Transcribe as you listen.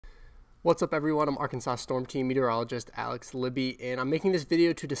What's up, everyone? I'm Arkansas Storm Team Meteorologist Alex Libby, and I'm making this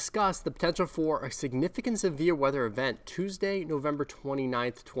video to discuss the potential for a significant severe weather event Tuesday, November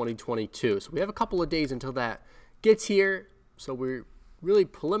 29th, 2022. So we have a couple of days until that gets here, so we're really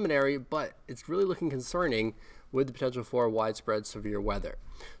preliminary, but it's really looking concerning with the potential for widespread severe weather.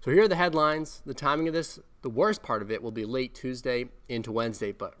 So here are the headlines. The timing of this, the worst part of it will be late Tuesday into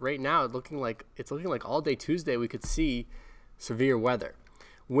Wednesday, but right now it's looking like all day Tuesday we could see severe weather.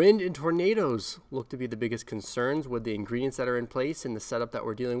 Wind and tornadoes look to be the biggest concerns with the ingredients that are in place and the setup that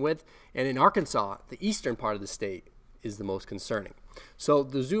we're dealing with. And in Arkansas, the eastern part of the state is the most concerning. So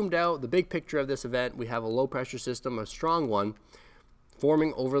the zoomed out, the big picture of this event, we have a low pressure system, a strong one,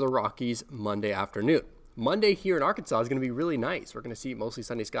 forming over the Rockies Monday afternoon. Monday here in Arkansas is going to be really nice. We're going to see mostly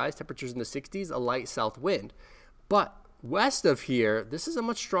sunny skies, temperatures in the 60s, a light south wind. But west of here, this is a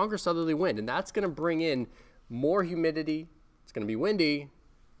much stronger southerly wind, and that's going to bring in more humidity. It's going to be windy.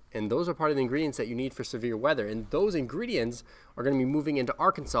 And those are part of the ingredients that you need for severe weather. And those ingredients are going to be moving into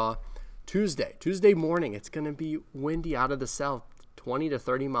Arkansas Tuesday morning. It's going to be windy out of the south, 20 to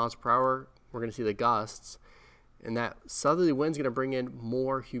 30 miles per hour. We're going to see the gusts. And that southerly wind is going to bring in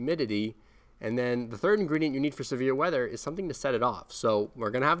more humidity. And then the third ingredient you need for severe weather is something to set it off. So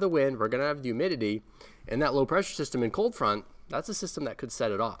we're going to have the wind, we're going to have the humidity, and that low pressure system in cold front, that's a system that could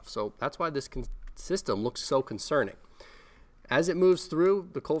set it off. So that's why this system looks so concerning. As it moves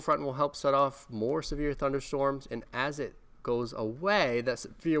through, the cold front will help set off more severe thunderstorms, and as it goes away, that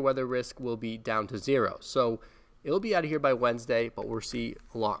severe weather risk will be down to zero. So it'll be out of here by Wednesday, but we'll see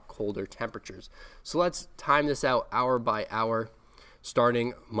a lot colder temperatures. So let's time this out hour by hour,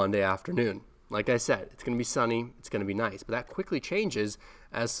 starting Monday afternoon. Like I said, it's going to be sunny, it's going to be nice, but that quickly changes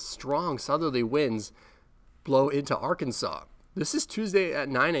as strong southerly winds blow into Arkansas. This is Tuesday at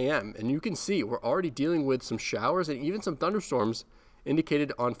 9 a.m. and you can see we're already dealing with some showers and even some thunderstorms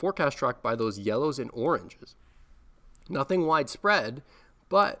indicated on forecast track by those yellows and oranges. Nothing widespread,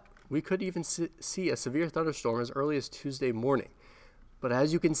 but we could even see a severe thunderstorm as early as Tuesday morning. But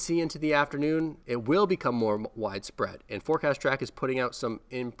as you can see into the afternoon, it will become more widespread, and forecast track is putting out some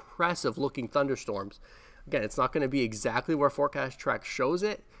impressive looking thunderstorms. Again, it's not going to be exactly where forecast track shows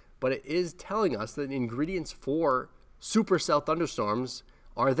it, but it is telling us that the ingredients for supercell thunderstorms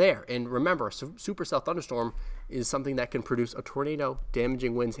are there. And remember, a supercell thunderstorm is something that can produce a tornado,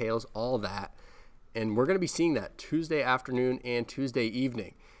 damaging winds, hails, all that. And we're going to be seeing that Tuesday afternoon and Tuesday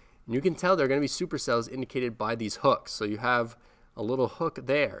evening. And you can tell they're going to be supercells indicated by these hooks. So you have a little hook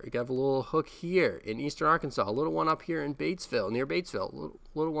there. You have a little hook here in eastern Arkansas, a little one up here in Batesville, near Batesville,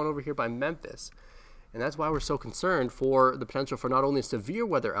 a little one over here by Memphis. And that's why we're so concerned for the potential for not only a severe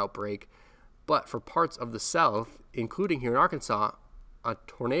weather outbreak, but for parts of the south, including here in Arkansas, a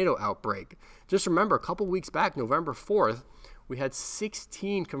tornado outbreak. Just remember, a couple weeks back, November 4th, we had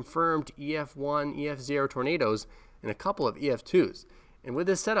 16 confirmed EF1, EF0 tornadoes and a couple of EF2s. And with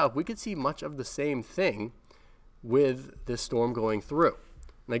this setup, we could see much of the same thing with this storm going through.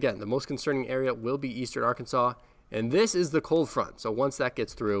 And again, the most concerning area will be eastern Arkansas, and this is the cold front. So once that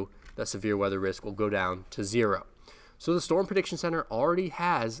gets through, that severe weather risk will go down to zero. So the Storm Prediction Center already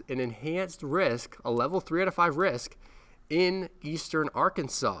has an enhanced risk, a level 3 out of 5 risk in eastern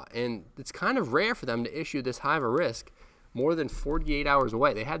Arkansas. And it's kind of rare for them to issue this high of a risk more than 48 hours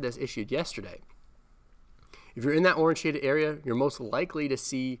away. They had this issued yesterday. If you're in that orange shaded area, you're most likely to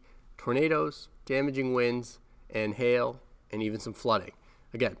see tornadoes, damaging winds, and hail, and even some flooding.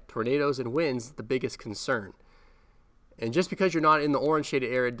 Again, tornadoes and winds, the biggest concern. And just because you're not in the orange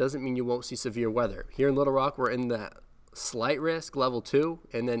shaded area doesn't mean you won't see severe weather. Here in Little Rock, we're in the slight risk, level 2,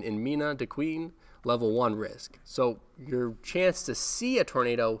 and then in Mena, DeQueen, level 1 risk. So your chance to see a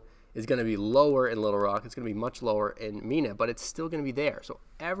tornado is going to be lower in Little Rock. It's going to be much lower in Mena, but it's still going to be there. So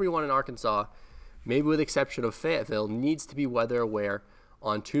everyone in Arkansas, maybe with the exception of Fayetteville, needs to be weather aware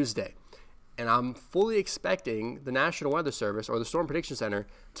on Tuesday. And I'm fully expecting the National Weather Service or the Storm Prediction Center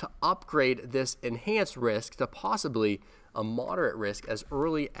to upgrade this enhanced risk to possibly a moderate risk as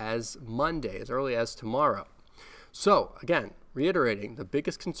early as Monday, as early as tomorrow. So again, reiterating, the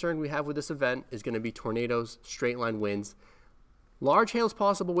biggest concern we have with this event is going to be tornadoes, straight line winds. Large hail is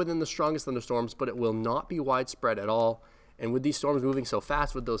possible within the strongest thunderstorms, but it will not be widespread at all. And with these storms moving so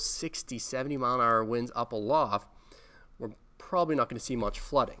fast, with those 60, 70 mile an hour winds up aloft, we're probably not going to see much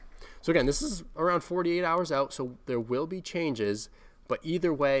flooding. So again, this is around 48 hours out, so there will be changes. But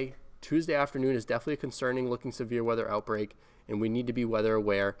either way, Tuesday afternoon is definitely a concerning looking severe weather outbreak, and we need to be weather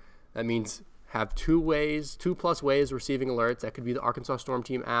aware. That means have 2+ ways receiving alerts. That could be the Arkansas Storm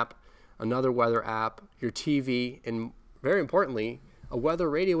Team app, another weather app, your TV, and very importantly, a weather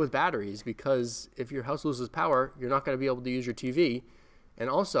radio with batteries, because if your house loses power, you're not going to be able to use your TV, And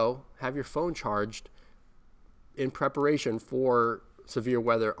also have your phone charged in preparation for severe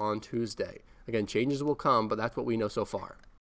weather on Tuesday. Again, changes will come, but that's what we know so far.